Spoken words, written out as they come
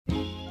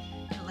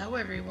Hello,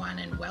 everyone,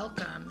 and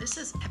welcome. This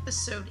is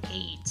episode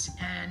 8,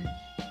 and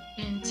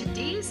in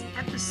today's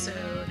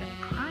episode,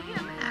 I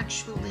am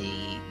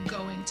actually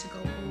going to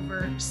go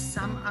over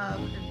some of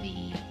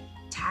the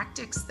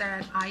tactics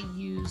that I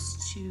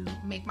use to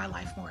make my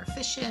life more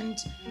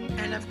efficient.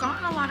 And I've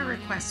gotten a lot of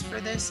requests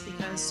for this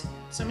because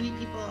so many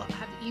people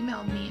have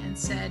emailed me and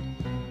said,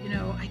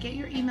 I get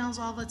your emails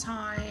all the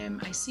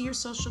time, I see your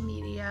social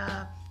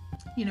media.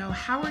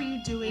 How are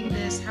you doing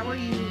this? How are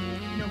you,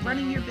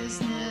 running your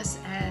business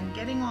and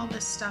getting all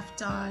this stuff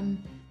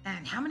done?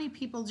 And how many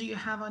people do you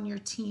have on your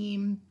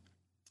team?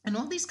 And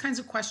all these kinds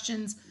of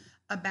questions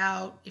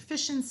about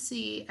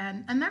efficiency.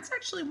 And that's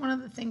actually one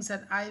of the things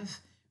that I've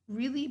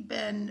really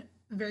been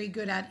very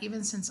good at,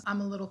 even since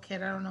I'm a little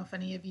kid. I don't know if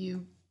any of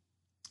you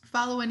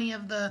follow any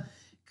of the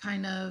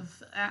kind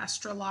of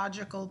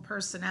astrological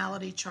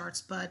personality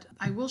charts, but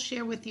I will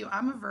share with you,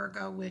 I'm a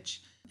Virgo,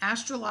 which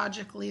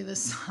astrologically the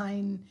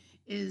sign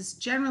is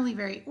generally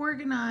very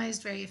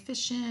organized, very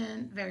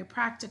efficient, very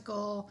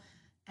practical.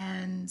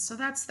 And so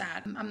that's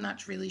that. I'm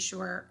not really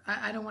sure.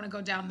 I don't want to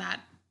go down that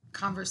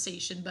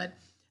conversation, but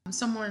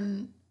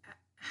someone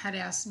had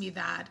asked me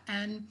that.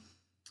 And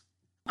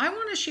I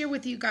want to share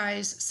with you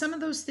guys some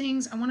of those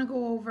things. I want to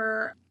go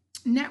over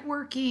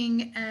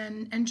networking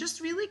and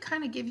just really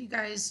kind of give you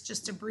guys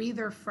just a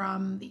breather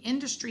from the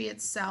industry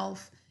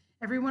itself.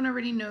 Everyone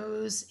already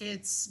knows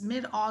it's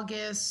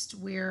mid-August.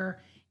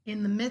 We're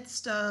in the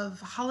midst of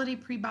holiday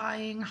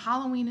pre-buying.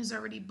 Halloween is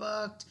already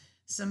booked.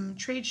 Some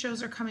trade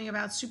shows are coming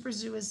about. Super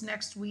Zoo is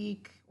next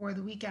week, or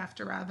the week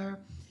after rather.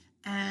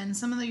 And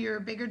some of your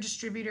bigger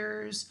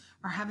distributors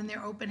are having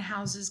their open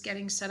houses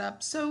getting set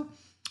up. So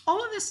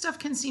all of this stuff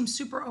can seem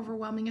super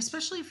overwhelming,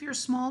 especially if you're a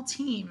small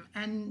team.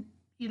 And,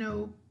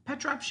 Pet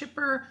Drop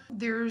Shipper,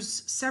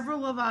 there's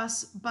several of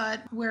us,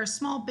 but we're a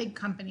small, big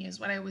company is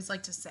what I always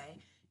like to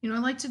say. I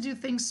like to do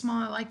things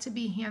small. I like to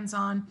be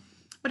hands-on.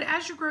 But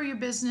as you grow your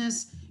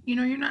business,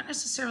 you're not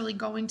necessarily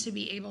going to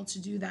be able to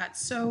do that.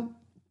 So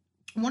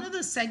one of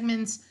the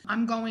segments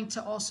I'm going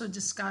to also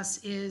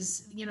discuss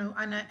is,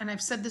 and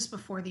I've said this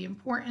before, the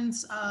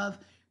importance of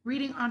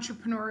reading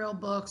entrepreneurial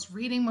books,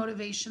 reading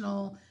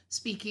motivational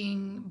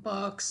speaking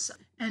books,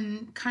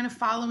 and kind of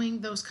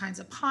following those kinds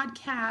of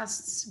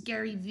podcasts.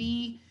 Gary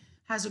Vee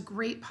has a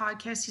great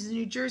podcast. He's a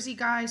New Jersey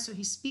guy, so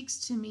he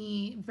speaks to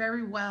me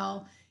very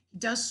well. He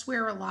does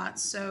swear a lot.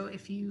 So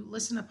if you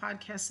listen to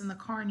podcasts in the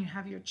car and you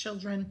have your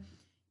children,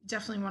 you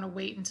definitely want to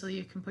wait until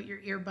you can put your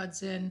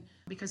earbuds in,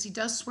 because he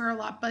does swear a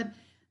lot. But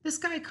this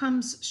guy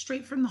comes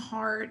straight from the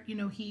heart.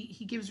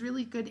 He gives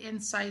really good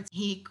insights.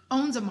 He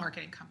owns a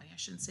marketing company. I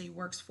shouldn't say he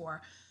works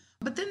for.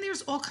 But then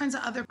there's all kinds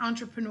of other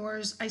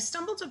entrepreneurs. I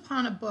stumbled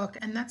upon a book,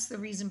 and that's the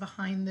reason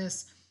behind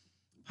this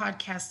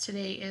podcast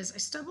today, is I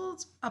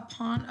stumbled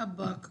upon a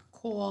book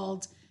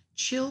called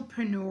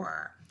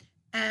Chillpreneur.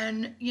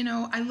 And,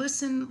 I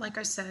listen, like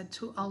I said,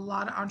 to a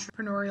lot of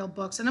entrepreneurial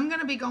books, and I'm going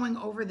to be going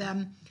over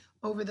them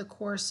over the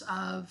course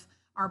of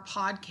our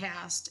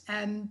podcast.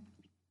 And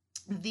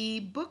the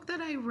book that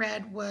I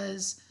read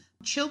was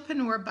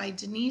Chillpreneur by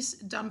Denise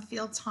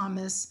Duffield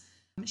Thomas.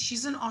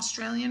 She's an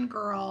Australian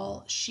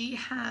girl. She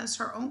has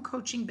her own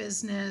coaching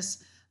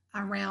business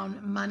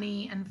around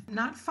money, and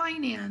not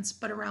finance,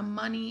 but around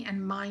money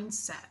and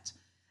mindset.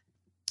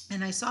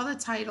 And I saw the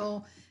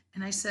title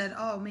and I said,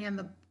 oh man,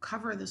 the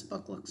cover of this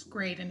book looks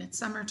great. And it's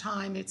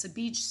summertime, it's a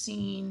beach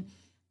scene.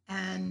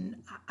 And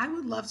I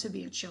would love to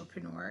be a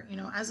chillpreneur.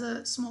 As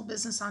a small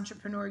business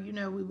entrepreneur,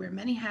 we wear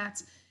many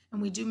hats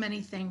and we do many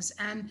things.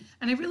 And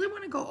I really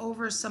want to go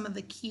over some of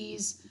the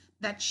keys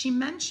that she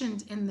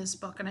mentioned in this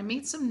book. And I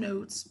made some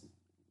notes,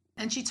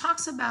 and she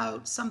talks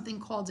about something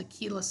called a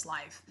keyless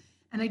life.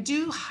 And I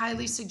do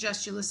highly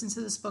suggest you listen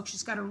to this book.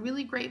 She's got a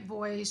really great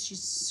voice.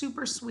 She's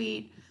super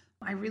sweet.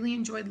 I really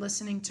enjoyed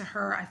listening to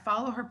her. I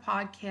follow her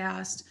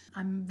podcast.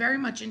 I'm very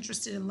much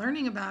interested in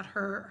learning about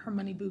her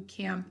money boot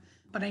camp,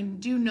 but I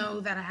do know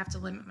that I have to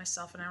limit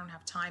myself and I don't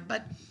have time.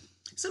 But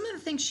some of the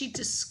things she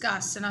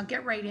discussed, and I'll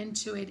get right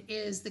into it,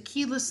 is the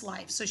keyless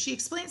life. So she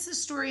explains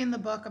this story in the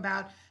book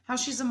about how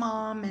she's a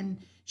mom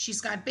and she's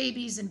got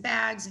babies and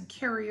bags and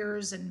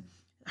carriers and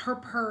her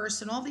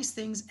purse and all these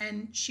things.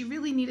 And she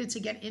really needed to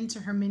get into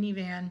her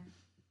minivan,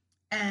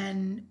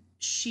 and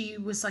she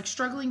was like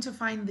struggling to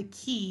find the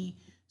key.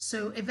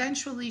 So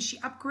eventually she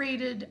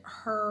upgraded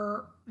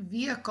her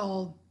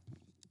vehicle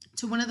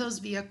to one of those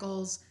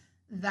vehicles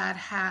that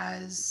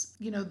has,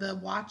 the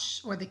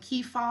watch or the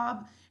key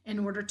fob, in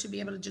order to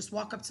be able to just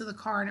walk up to the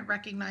car and it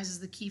recognizes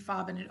the key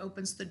fob and it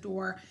opens the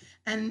door.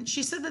 And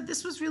she said that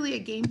this was really a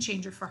game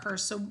changer for her.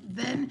 So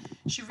then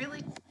she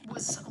really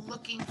was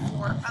looking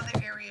for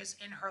other areas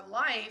in her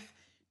life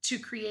to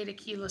create a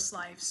keyless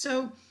life.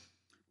 So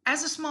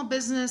as a small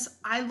business,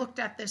 I looked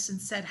at this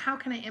and said, how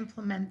can I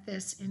implement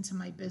this into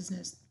my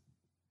business?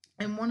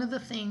 And one of the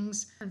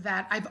things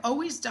that I've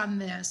always done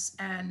this,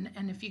 and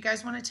if you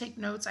guys want to take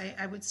notes,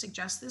 I would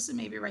suggest this and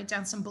maybe write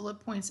down some bullet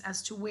points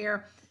as to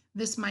where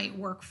this might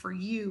work for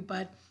you.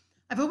 But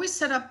I've always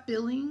set up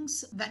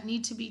billings that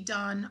need to be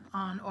done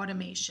on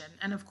automation.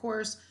 And of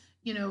course,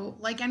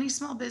 Like any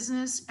small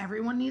business,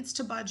 everyone needs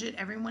to budget.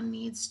 Everyone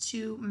needs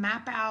to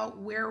map out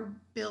where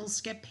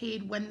bills get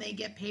paid, when they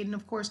get paid. And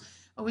of course,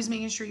 always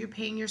making sure you're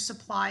paying your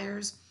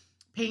suppliers,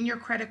 paying your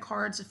credit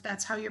cards if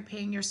that's how you're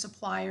paying your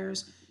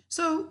suppliers.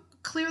 So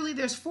clearly,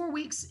 there's 4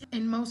 weeks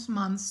in most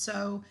months.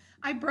 So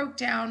I broke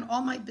down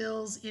all my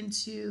bills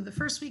into the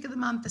first week of the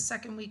month, the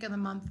second week of the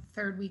month, the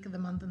third week of the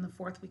month, and the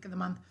fourth week of the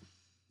month.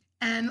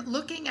 And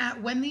looking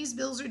at when these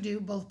bills are due,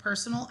 both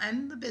personal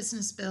and the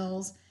business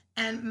bills,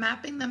 and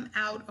mapping them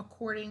out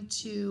according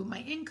to my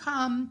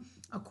income,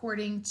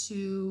 according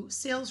to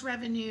sales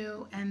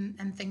revenue,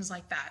 and things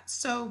like that.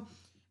 So,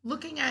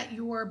 looking at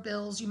your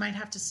bills, you might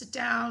have to sit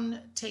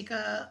down, take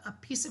a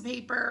piece of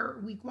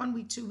paper, week 1,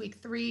 week 2, week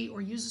 3,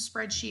 or use a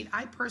spreadsheet.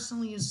 I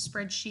personally use a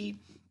spreadsheet,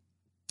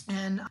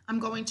 and I'm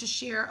going to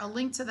share a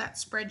link to that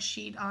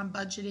spreadsheet on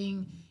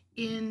budgeting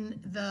in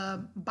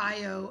the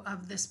bio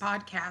of this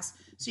podcast.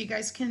 So you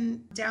guys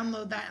can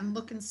download that and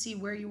look and see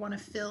where you want to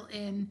fill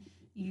in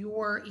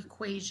your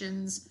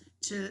equations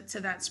to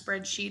that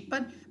spreadsheet.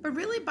 But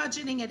really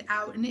budgeting it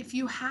out. And if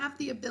you have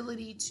the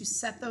ability to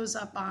set those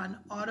up on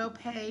auto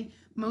pay,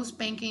 most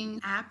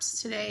banking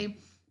apps today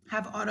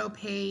have auto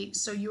pay.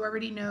 So you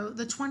already know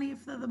the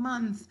 20th of the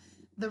month,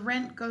 the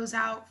rent goes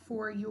out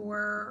for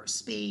your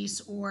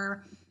space,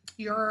 or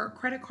your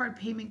credit card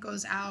payment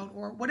goes out,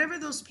 or whatever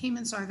those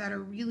payments are that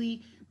are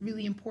really,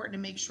 really important to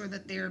make sure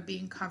that they're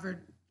being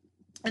covered.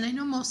 And I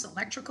know most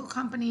electrical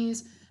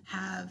companies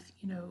have,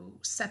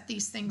 set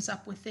these things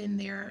up within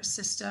their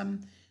system.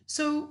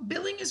 So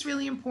billing is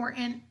really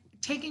important.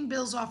 Taking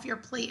bills off your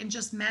plate and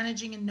just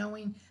managing and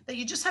knowing that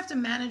you just have to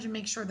manage and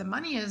make sure the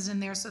money is in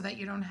there so that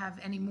you don't have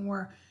any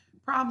more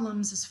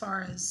problems as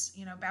far as,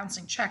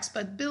 bouncing checks.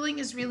 But billing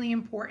is really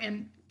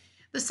important.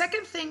 The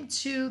second thing,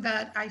 too,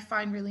 that I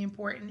find really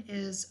important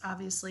is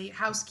obviously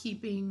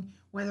housekeeping,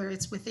 whether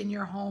it's within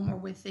your home or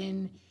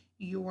within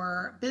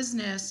your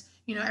business.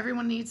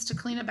 Everyone needs to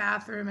clean a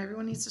bathroom,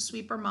 everyone needs to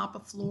sweep or mop a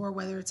floor,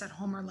 whether it's at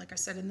home or, like I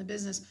said, in the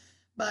business.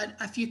 But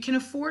if you can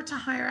afford to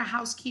hire a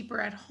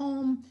housekeeper at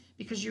home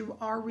because you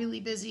are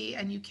really busy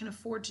and you can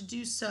afford to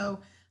do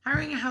so,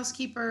 hiring a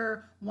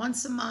housekeeper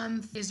once a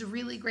month is a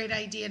really great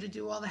idea to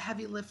do all the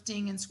heavy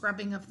lifting and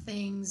scrubbing of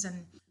things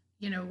and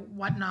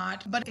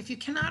whatnot. But if you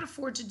cannot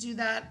afford to do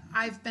that,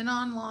 I've been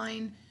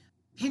online.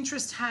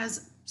 Pinterest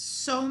has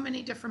so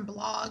many different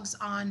blogs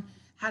on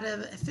how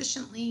to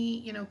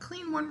efficiently,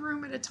 clean one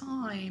room at a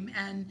time,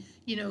 and,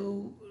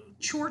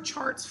 chore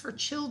charts for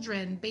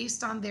children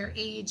based on their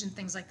age and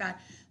things like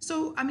that.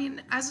 So, I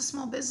mean, as a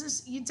small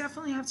business, you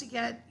definitely have to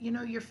get,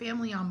 your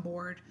family on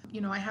board.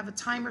 I have a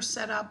timer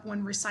set up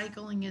when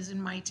recycling is in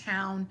my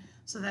town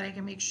so that I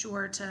can make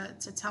sure to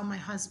tell my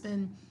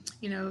husband,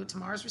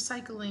 tomorrow's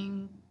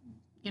recycling,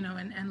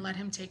 and let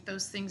him take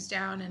those things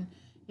down. And,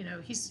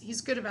 he's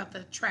good about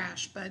the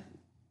trash, but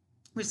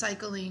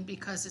recycling,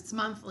 because it's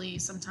monthly,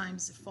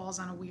 sometimes it falls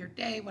on a weird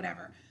day,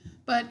 whatever.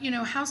 But,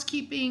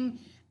 housekeeping.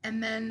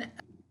 And then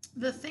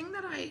the thing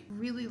that I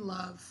really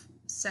love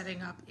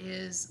setting up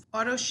is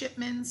auto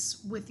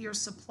shipments with your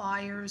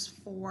suppliers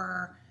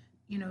for,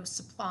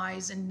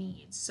 supplies and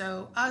needs.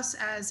 So us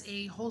as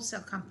a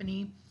wholesale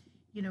company,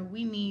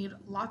 we need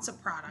lots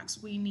of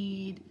products. We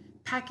need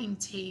packing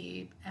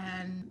tape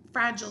and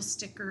fragile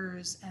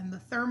stickers and the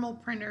thermal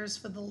printers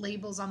for the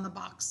labels on the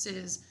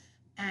boxes,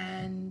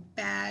 and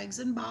bags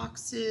and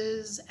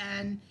boxes,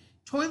 and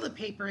toilet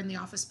paper in the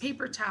office,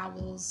 paper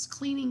towels,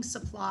 cleaning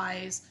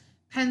supplies,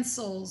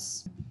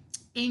 pencils,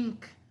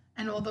 ink,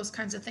 and all those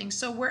kinds of things.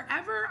 So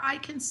wherever I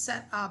can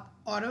set up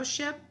auto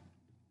ship,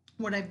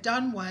 what I've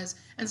done was,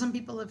 and some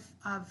people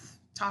have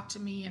talked to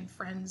me and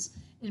friends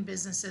in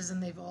businesses,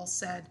 and they've all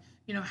said,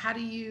 how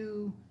do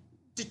you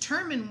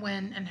determine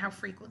when and how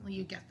frequently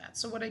you get that?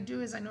 So what I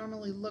do is I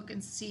normally look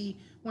and see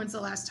when's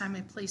the last time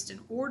I placed an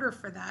order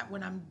for that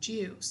when I'm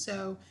due.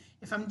 So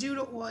if I'm due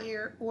to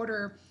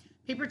order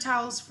paper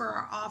towels for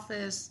our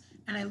office,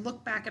 and I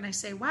look back and I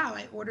say, wow,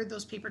 I ordered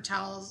those paper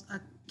towels, a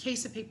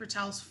case of paper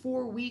towels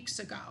 4 weeks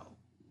ago.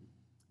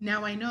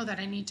 Now I know that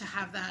I need to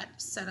have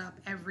that set up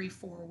every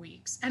 4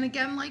 weeks. And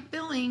again, like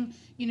billing,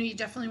 you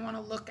definitely want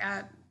to look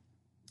at,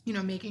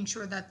 making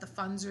sure that the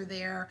funds are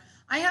there.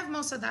 I have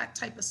most of that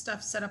type of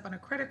stuff set up on a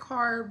credit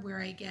card where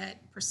I get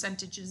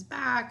percentages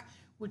back,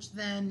 which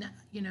then,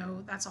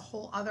 that's a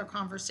whole other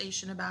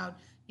conversation about,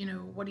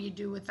 what do you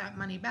do with that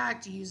money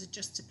back? Do you use it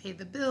just to pay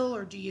the bill,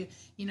 or do you,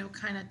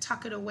 kind of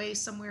tuck it away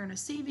somewhere in a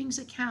savings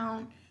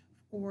account,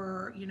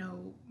 or,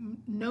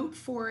 note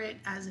for it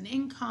as an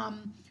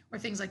income, or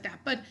things like that.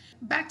 But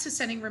back to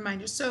setting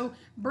reminders. So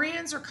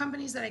brands or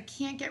companies that I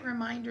can't get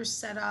reminders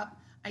set up,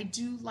 I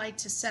do like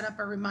to set up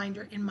a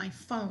reminder in my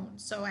phone.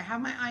 So I have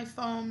my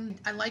iPhone.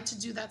 I like to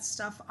do that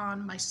stuff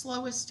on my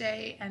slowest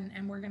day,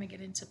 and we're going to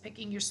get into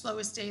picking your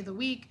slowest day of the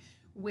week,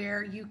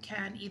 where you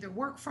can either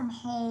work from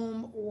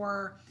home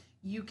or,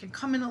 You can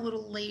come in a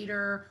little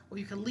later or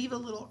you can leave a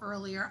little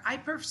earlier. I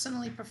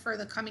personally prefer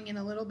the coming in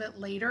a little bit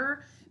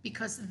later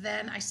because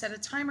then I set a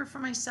timer for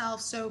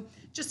myself. So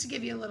just to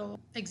give you a little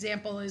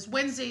example is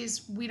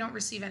Wednesdays, we don't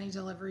receive any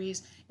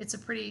deliveries. It's a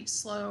pretty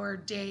slower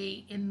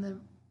day in the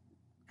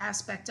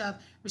aspect of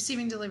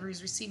receiving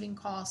deliveries, receiving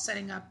calls,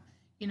 setting up,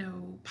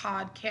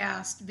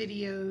 podcast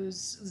videos,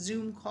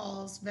 Zoom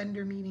calls,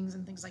 vendor meetings,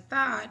 and things like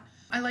that.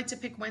 I like to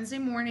pick Wednesday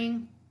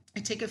morning. I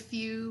take a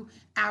few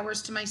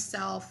hours to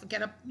myself,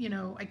 get up,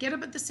 I get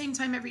up at the same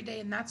time every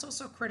day. And that's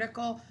also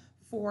critical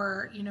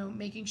for,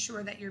 making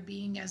sure that you're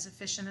being as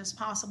efficient as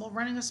possible.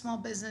 Running a small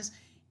business,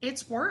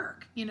 it's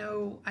work.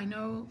 I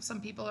know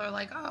some people are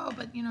like, oh,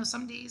 but,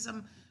 some days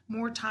I'm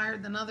more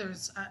tired than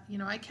others.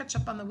 I catch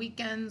up on the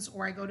weekends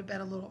or I go to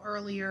bed a little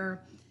earlier,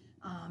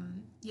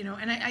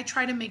 and I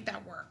try to make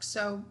that work.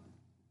 So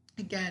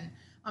again,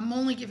 I'm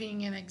only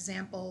giving an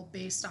example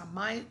based on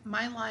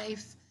my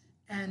life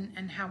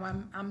and how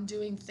I'm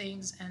doing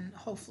things, and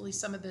hopefully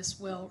some of this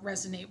will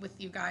resonate with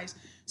you guys.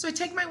 So I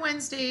take my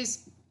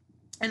Wednesdays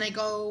and I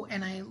go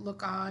and I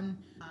look on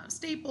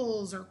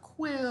Staples or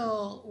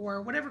Quill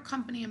or whatever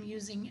company I'm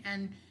using,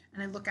 and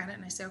I look at it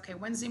and I say, okay,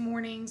 Wednesday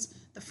mornings,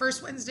 the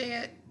first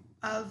Wednesday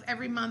of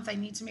every month, I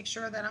need to make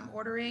sure that I'm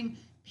ordering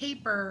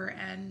paper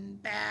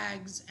and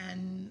bags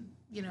and,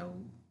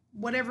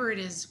 whatever it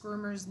is.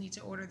 Groomers need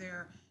to order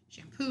their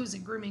shampoos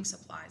and grooming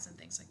supplies and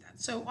things like that.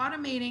 So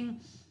automating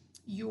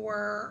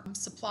your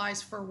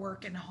supplies for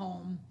work and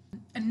home.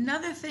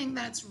 Another thing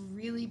that's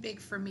really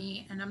big for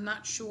me, and I'm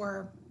not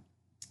sure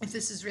if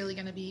this is really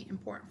going to be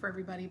important for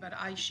everybody, but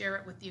I share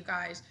it with you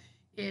guys,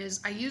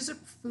 is I use a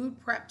food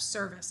prep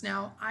service.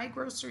 Now, I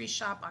grocery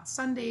shop on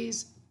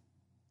Sundays.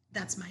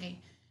 That's my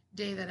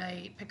day that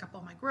I pick up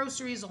all my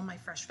groceries, all my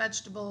fresh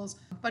vegetables.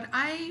 But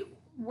I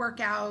work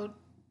out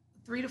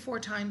 3 to 4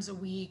 times a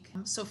week.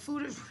 So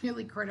food is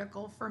really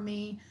critical for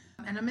me.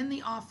 And I'm in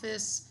the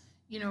office,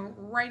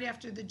 right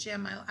after the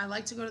gym. I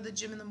like to go to the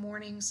gym in the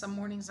morning. Some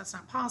mornings that's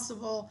not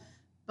possible,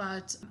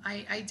 but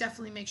I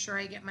definitely make sure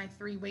I get my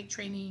 3 weight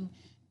training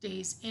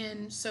days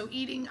in. So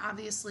eating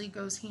obviously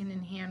goes hand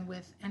in hand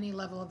with any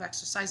level of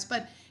exercise.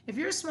 But if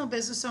you're a small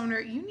business owner,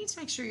 you need to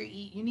make sure you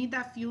eat. You need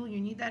that fuel, you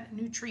need that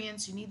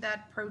nutrients, you need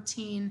that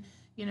protein,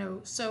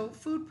 So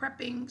food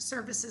prepping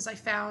services I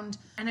found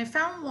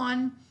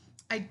one.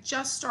 I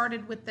just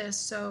started with this,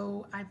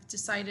 so I've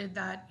decided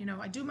that,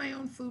 I do my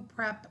own food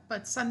prep,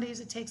 but Sundays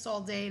it takes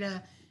all day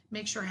to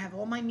make sure I have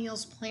all my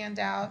meals planned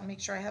out and make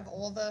sure I have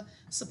all the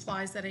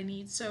supplies that I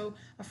need. So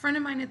a friend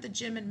of mine at the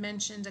gym had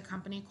mentioned a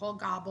company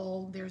called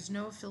Gobble. There's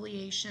no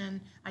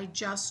affiliation. I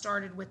just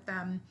started with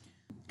them,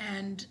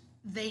 and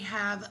they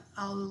have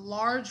a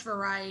large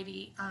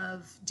variety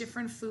of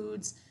different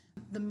foods.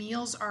 The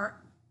meals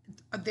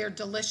they're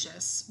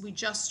delicious. We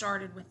just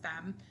started with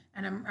them,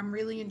 and I'm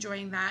really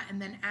enjoying that. And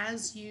then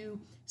as you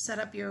set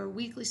up your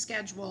weekly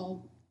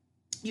schedule,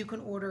 you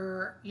can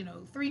order,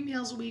 3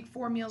 meals a week,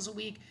 4 meals a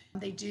week.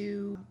 They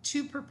do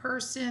 2 per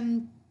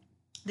person.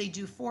 They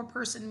do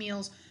 4-person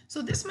meals.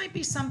 So this might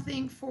be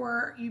something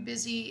for you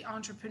busy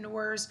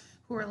entrepreneurs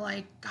who are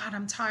like, God,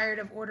 I'm tired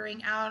of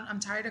ordering out. I'm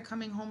tired of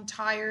coming home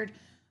tired.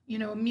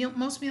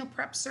 Most meal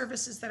prep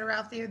services that are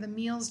out there, the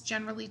meals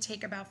generally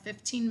take about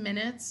 15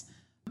 minutes.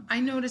 I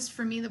noticed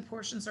for me, the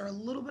portions are a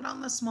little bit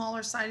on the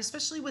smaller side,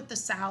 especially with the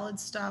salad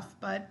stuff.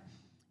 But,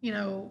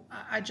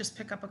 I just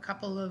pick up a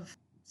couple of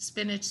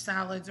spinach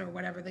salads or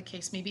whatever the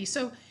case may be.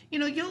 So,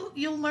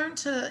 you'll learn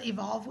to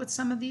evolve with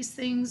some of these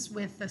things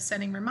with the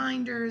setting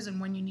reminders and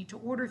when you need to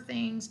order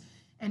things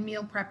and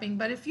meal prepping.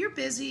 But if you're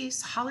busy,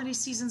 holiday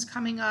season's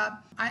coming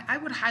up, I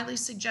would highly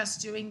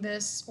suggest doing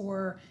this.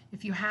 Or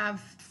if you have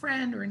a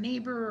friend or a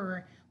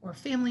neighbor or a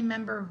family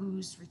member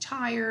who's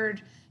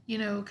retired,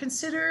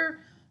 consider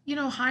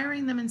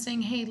hiring them and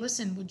saying, hey,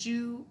 listen, would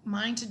you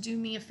mind to do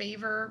me a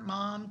favor,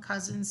 mom,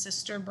 cousin,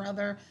 sister,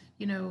 brother,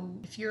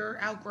 if you're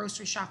out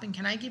grocery shopping,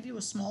 can I give you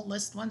a small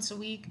list once a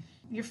week?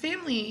 Your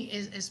family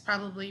is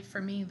probably,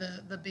 for me,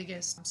 the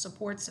biggest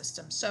support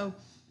system. So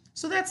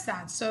that's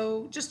that.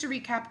 So just to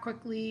recap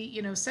quickly,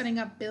 setting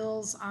up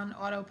bills on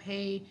auto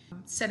pay,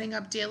 setting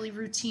up daily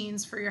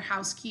routines for your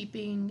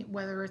housekeeping,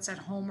 whether it's at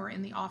home or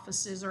in the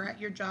offices or at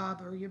your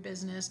job or your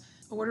business,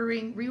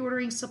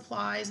 reordering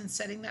supplies and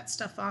setting that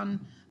stuff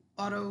on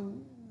auto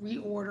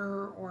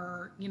reorder,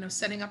 or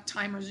setting up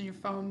timers on your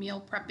phone,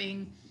 meal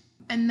prepping,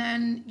 and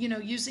then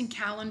using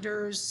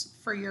calendars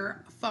for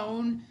your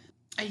phone.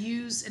 I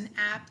use an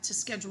app to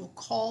schedule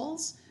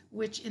calls,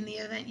 which in the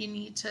event you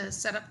need to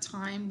set up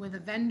time with a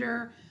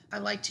vendor, I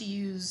like to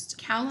use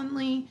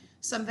Calendly.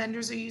 Some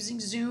vendors are using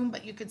Zoom,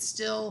 but you could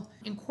still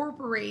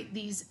incorporate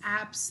these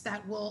apps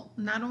that will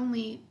not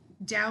only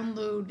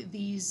download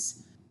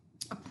these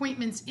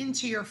appointments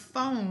into your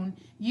phone,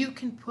 you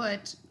can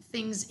put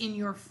things in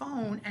your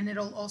phone and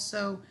it'll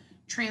also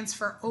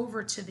transfer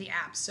over to the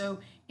app. So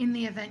in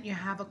the event you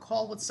have a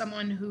call with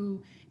someone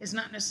who is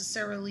not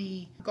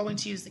necessarily going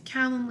to use the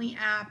Calendly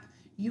app,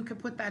 you could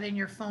put that in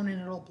your phone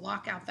and it'll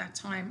block out that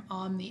time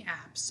on the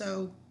app.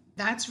 So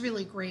that's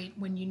really great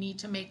when you need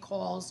to make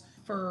calls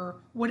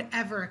for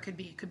whatever it could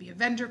be. It could be a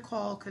vendor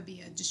call, it could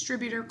be a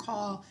distributor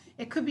call,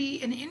 it could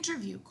be an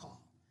interview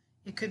call,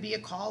 it could be a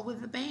call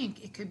with a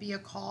bank, it could be a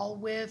call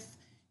with,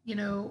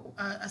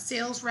 a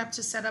sales rep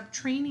to set up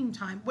training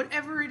time,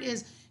 whatever it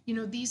is.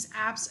 These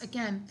apps,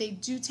 again, they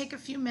do take a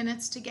few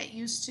minutes to get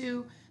used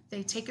to.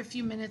 They take a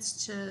few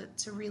minutes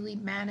to really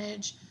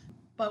manage.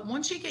 But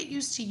once you get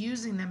used to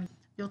using them,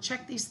 you'll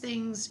check these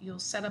things, you'll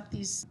set up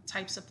these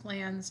types of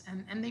plans,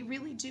 and they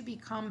really do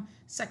become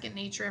second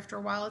nature after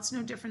a while. It's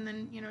no different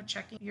than,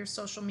 checking your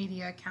social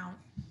media account.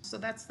 So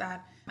that's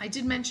that. I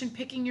did mention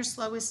picking your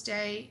slowest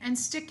day and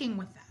sticking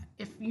with that.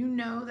 If you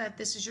know that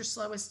this is your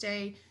slowest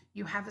day,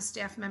 you have a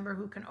staff member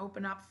who can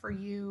open up for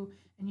you,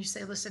 and you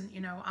say, listen,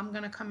 I'm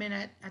going to come in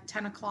at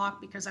 10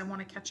 o'clock because I want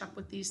to catch up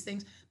with these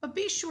things. But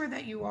be sure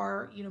that you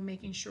are,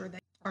 making sure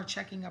that you are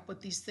checking up with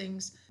these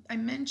things. I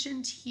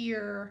mentioned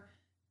here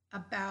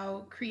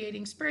about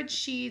creating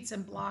spreadsheets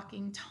and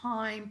blocking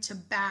time to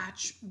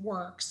batch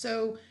work.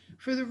 So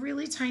for the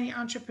really tiny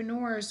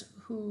entrepreneurs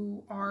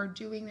who are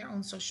doing their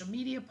own social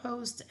media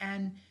posts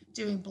and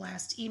doing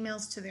blast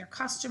emails to their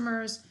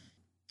customers,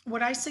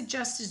 what I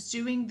suggest is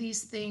doing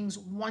these things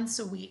once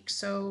a week.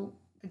 So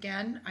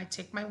again, I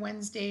take my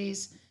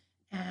Wednesdays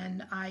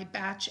and I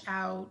batch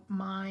out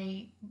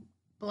my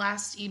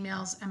blast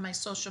emails and my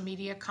social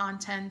media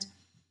content.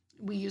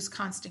 We use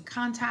Constant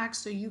Contact,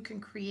 so you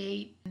can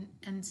create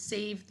and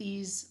save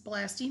these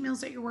blast emails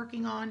that you're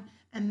working on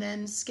and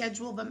then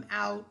schedule them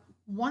out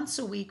once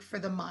a week for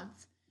the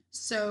month.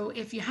 So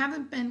if you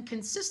haven't been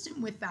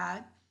consistent with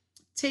that,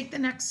 take the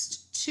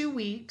next 2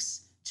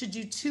 weeks to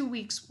do 2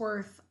 weeks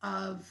worth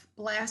of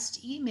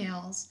blast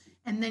emails,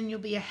 and then you'll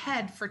be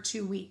ahead for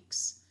 2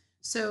 weeks.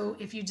 So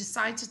if you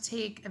decide to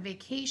take a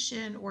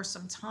vacation or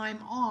some time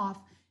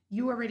off,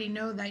 you already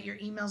know that your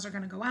emails are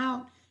going to go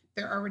out.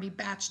 They're already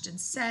batched and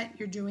set.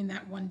 You're doing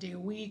that 1 day a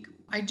week.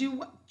 I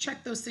do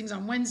check those things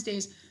on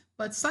Wednesdays,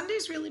 but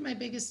Sunday's really my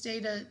biggest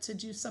day to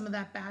do some of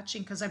that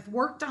batching, because I've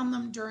worked on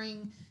them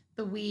during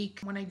the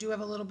week when I do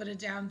have a little bit of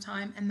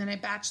downtime, and then I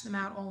batch them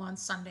out all on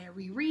Sunday. I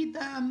reread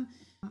them.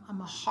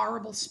 I'm a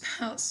horrible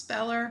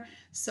speller,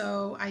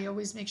 so I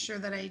always make sure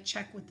that I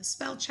check with the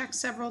spell check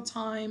several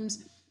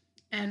times,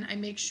 and I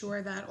make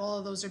sure that all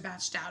of those are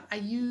batched out. I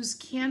use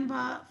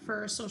Canva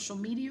for social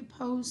media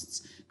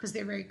posts because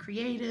they're very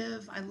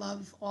creative. I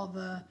love all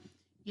the,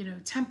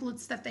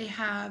 templates that they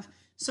have.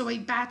 So I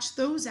batch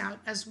those out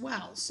as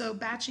well. So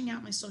batching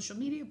out my social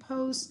media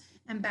posts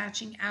and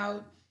batching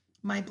out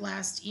my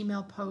blast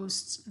email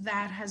posts,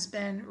 that has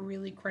been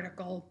really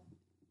critical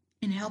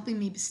in helping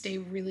me stay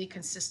really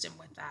consistent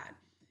with that.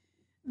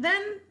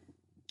 Then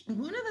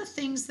one of the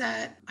things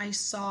that I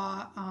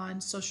saw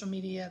on social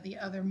media the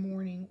other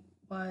morning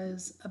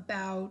was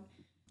about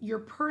your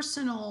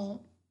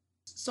personal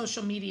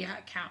social media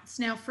accounts.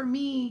 Now, for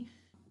me,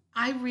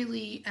 I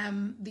really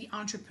am the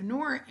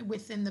entrepreneur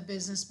within the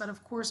business, but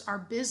of course, our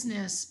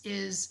business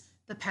is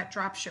the pet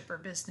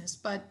dropshipper business.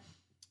 But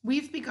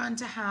we've begun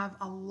to have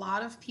a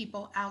lot of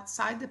people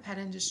outside the pet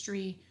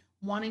industry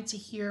wanting to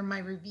hear my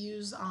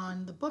reviews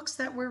on the books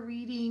that we're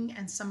reading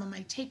and some of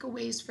my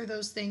takeaways for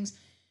those things.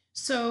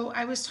 So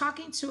I was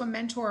talking to a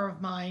mentor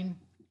of mine,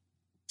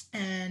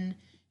 and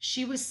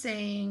she was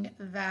saying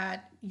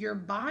that your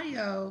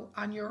bio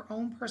on your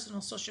own personal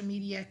social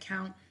media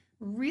account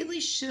really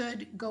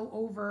should go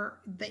over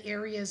the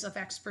areas of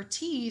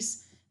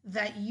expertise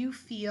that you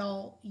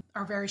feel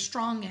are very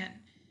strong in.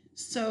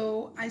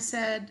 So I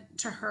said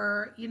to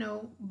her,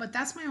 but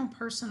that's my own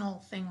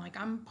personal thing. Like,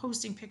 I'm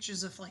posting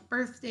pictures of like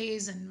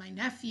birthdays and my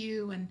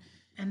nephew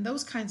and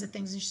those kinds of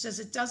things. And she says,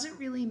 it doesn't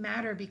really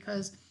matter,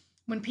 because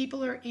when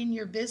people are in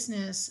your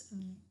business,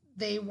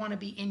 they want to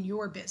be in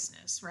your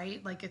business,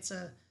 right? Like, it's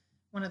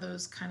one of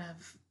those kind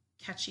of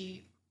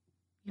catchy,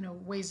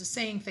 ways of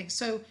saying things.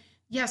 So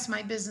yes,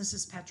 my business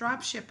is pet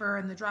dropshipper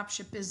and the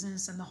dropship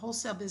business and the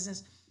wholesale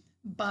business,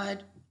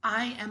 but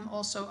I am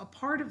also a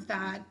part of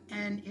that,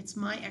 and it's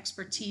my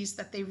expertise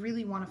that they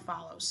really want to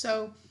follow.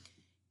 So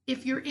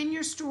if you're in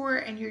your store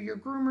and you're your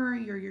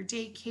groomer, you're your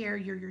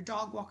daycare, you're your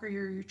dog walker,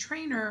 you're your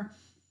trainer,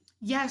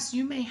 yes,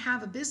 you may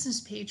have a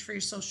business page for your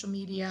social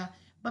media,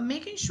 but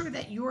making sure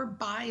that your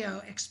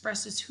bio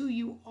expresses who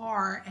you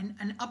are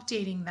and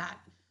updating that.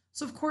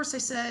 So of course I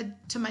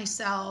said to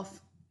myself,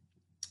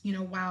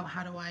 wow,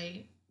 how do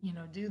I,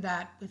 do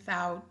that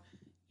without,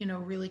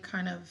 really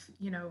kind of,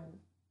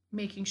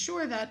 making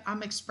sure that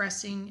I'm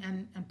expressing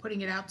and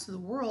putting it out to the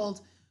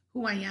world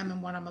who I am and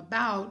what I'm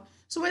about.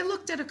 So I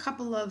looked at a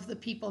couple of the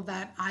people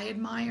that I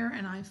admire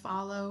and I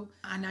follow,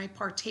 and I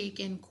partake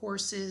in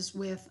courses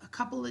with a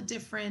couple of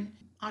different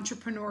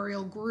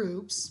entrepreneurial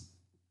groups.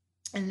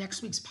 And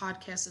next week's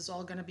podcast is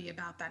all going to be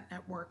about that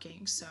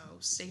networking. So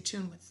stay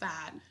tuned with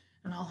that.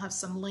 And I'll have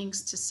some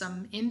links to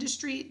some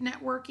industry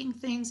networking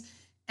things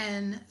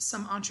and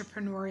some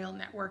entrepreneurial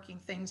networking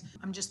things.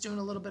 I'm just doing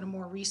a little bit of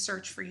more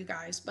research for you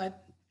guys,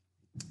 but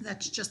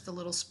that's just a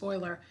little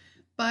spoiler.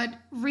 But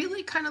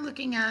really kind of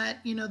looking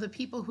at, the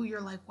people who you're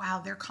like, wow,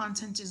 their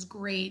content is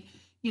great.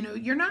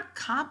 You're not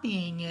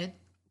copying it.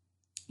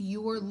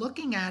 You're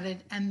looking at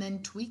it and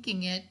then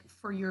tweaking it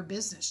for your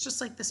business, just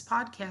like this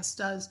podcast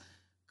does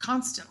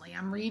constantly.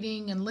 I'm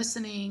reading and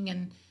listening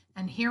and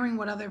hearing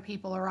what other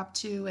people are up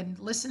to and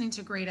listening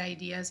to great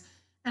ideas.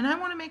 And I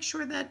want to make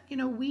sure that,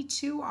 we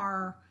too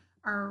are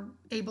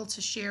able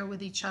to share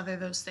with each other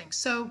those things.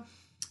 So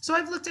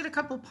I've looked at a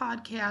couple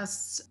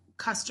podcasts,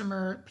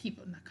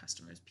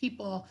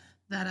 people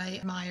that I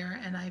admire,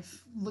 and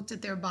I've looked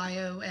at their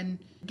bio and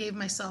gave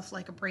myself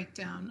like a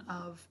breakdown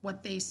of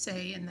what they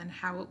say and then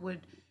how it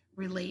would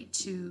relate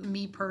to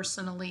me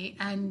personally,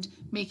 and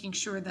making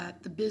sure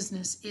that the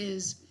business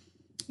is,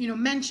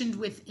 mentioned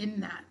within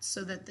that,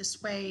 so that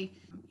this way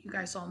you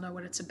guys all know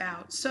what it's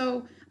about.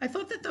 So I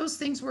thought that those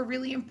things were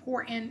really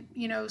important,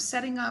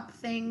 setting up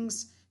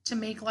things to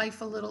make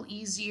life a little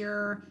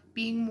easier,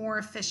 being more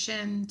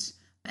efficient,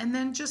 and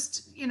then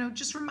just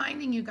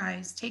reminding you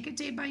guys, take it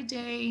day by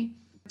day.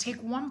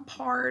 Take one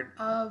part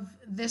of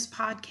this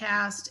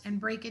podcast and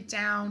break it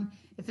down.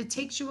 If it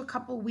takes you a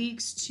couple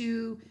weeks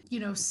to,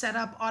 set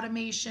up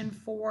automation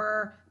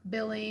for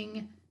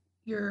billing,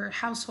 your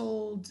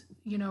household,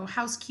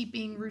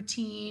 housekeeping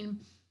routine,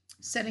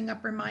 setting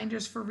up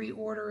reminders for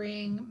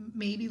reordering,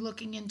 maybe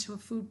looking into a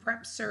food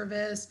prep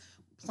service,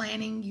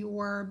 planning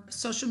your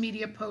social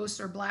media posts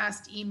or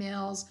blast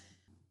emails,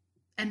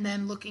 and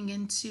then looking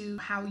into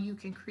how you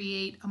can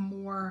create a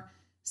more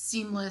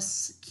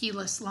seamless,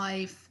 keyless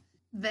life,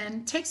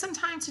 then take some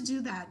time to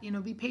do that.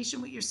 Be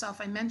patient with yourself.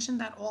 I mention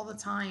that all the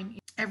time.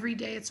 Every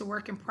day it's a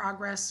work in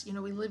progress.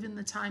 We live in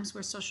the times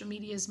where social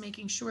media is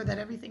making sure that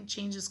everything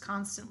changes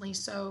constantly.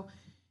 So,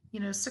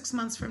 6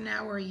 months from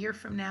now or a year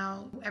from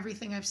now,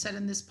 everything I've said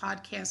in this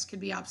podcast could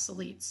be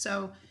obsolete.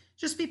 So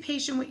just be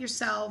patient with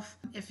yourself.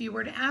 If you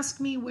were to ask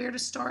me where to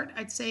start,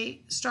 I'd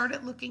say start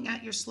at looking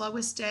at your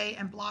slowest day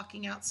and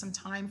blocking out some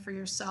time for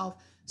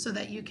yourself so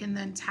that you can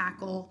then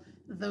tackle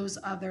those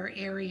other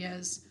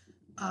areas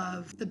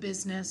of the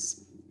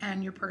business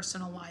and your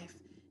personal life.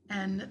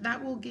 And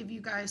that will give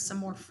you guys some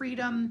more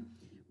freedom,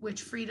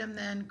 which freedom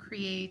then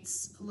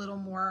creates a little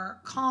more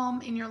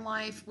calm in your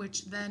life,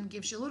 which then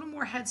gives you a little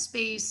more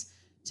headspace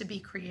to be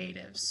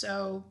creative.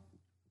 So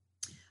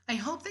I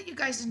hope that you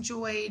guys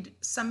enjoyed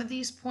some of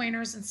these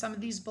pointers and some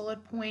of these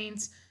bullet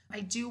points.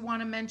 I do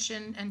want to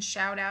mention and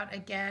shout out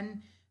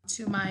again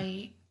to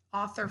my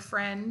author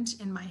friend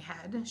in my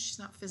head. She's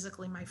not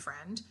physically my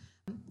friend,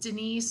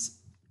 Denise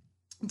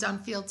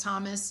Dunfield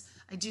Thomas.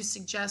 I do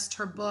suggest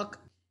her book,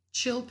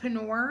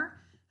 Chillpreneur.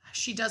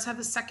 She does have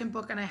a second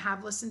book, and I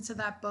have listened to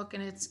that book,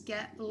 and it's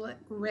Get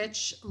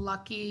Rich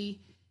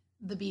Lucky,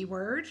 the B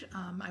Word.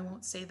 I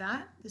won't say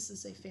that. This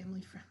is a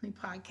family-friendly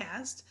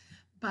podcast.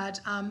 But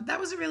that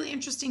was a really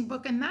interesting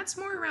book, and that's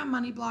more around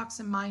money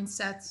blocks and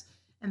mindsets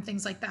and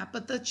things like that.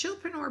 But the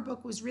Chillpreneur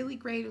book was really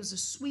great. It was a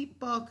sweet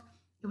book.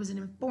 It was an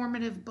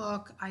informative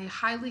book. I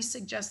highly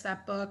suggest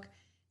that book.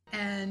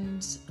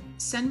 And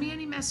send me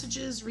any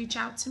messages. Reach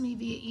out to me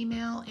via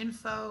email,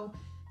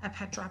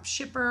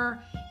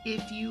 info@PetDropShipper.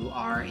 If you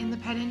are in the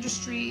pet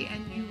industry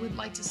and you would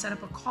like to set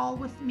up a call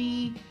with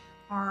me,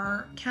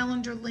 our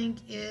calendar link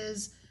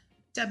is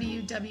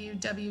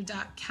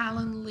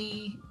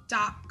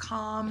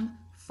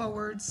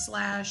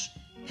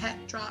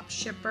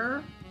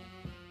www.calendly.com/PetDropShipper.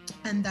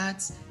 And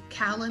that's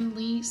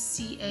Calendly,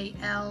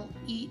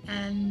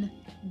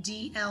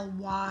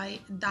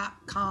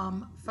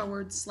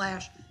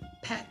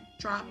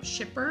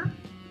 CALENDLY.com/PetDropShipper.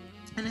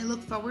 And I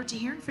look forward to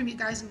hearing from you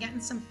guys and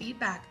getting some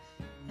feedback.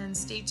 And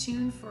stay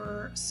tuned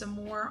for some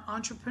more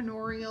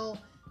entrepreneurial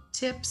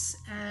tips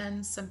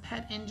and some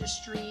pet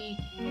industry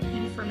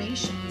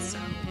information. So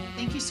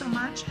thank you so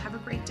much. Have a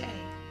great day.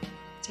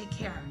 Take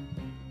care.